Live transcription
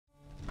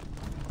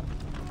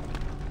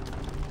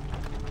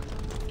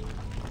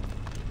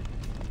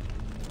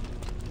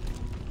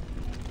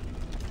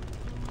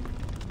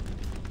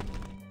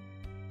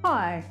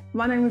Hi,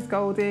 my name is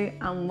Goldie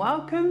and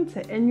welcome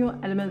to In Your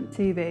Element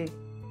TV.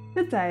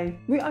 Today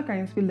we are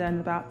going to be learning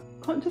about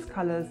conscious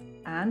colours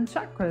and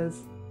chakras.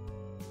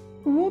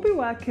 We will be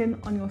working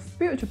on your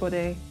spiritual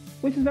body,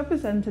 which is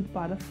represented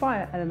by the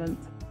fire element.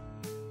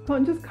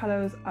 Conscious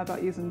colours are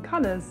about using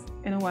colours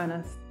in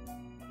awareness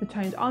to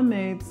change our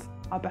moods,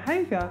 our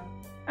behaviour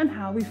and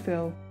how we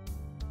feel.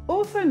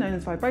 Also known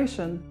as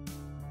vibration,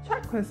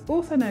 chakras,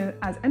 also known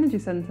as energy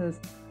centres,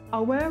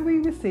 are where we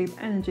receive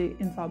energy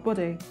into our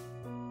body.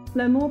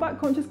 Learn more about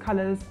conscious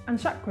colours and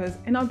chakras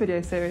in our video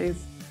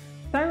series.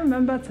 So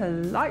remember to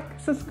like,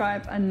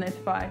 subscribe and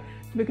notify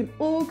so we can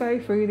all go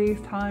through these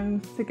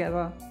times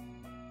together.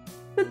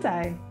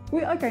 Today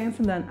we are going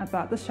to learn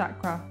about the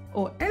chakra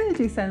or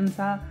energy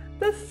centre,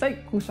 the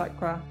Sacral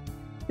Chakra.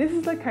 This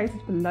is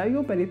located below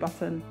your belly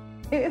button.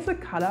 It is the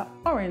colour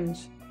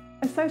orange,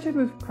 associated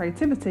with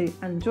creativity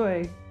and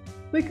joy.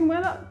 We can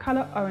wear that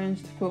colour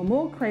orange to feel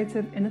more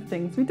creative in the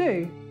things we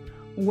do.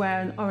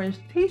 Wear an orange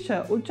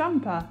t-shirt or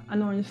jumper,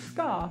 an orange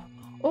scarf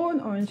or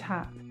an orange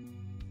hat.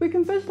 We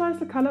can visualise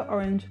the colour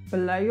orange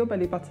below your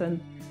belly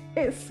button.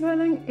 It's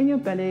swelling in your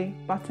belly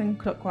button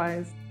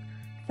clockwise.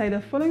 Say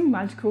the following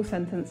magical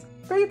sentence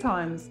 3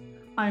 times.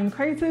 I am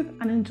creative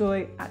and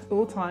enjoy at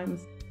all times.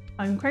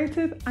 I am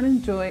creative and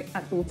enjoy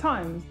at all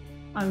times.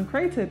 I am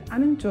creative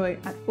and enjoy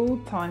at all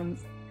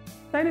times.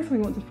 Say this when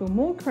you want to feel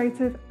more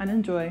creative and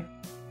enjoy.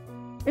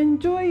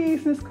 Enjoy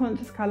using this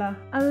conscious colour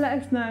and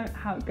let us know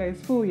how it goes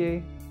for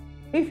you.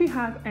 If you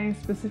have any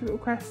specific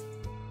requests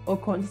or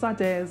conscious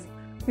ideas,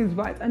 please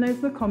write a note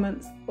in the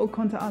comments or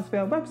contact us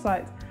via our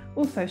website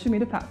or social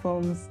media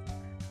platforms.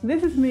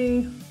 This is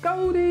me,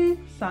 Goldie,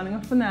 signing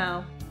off for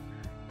now.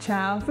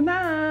 Ciao for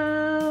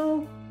now!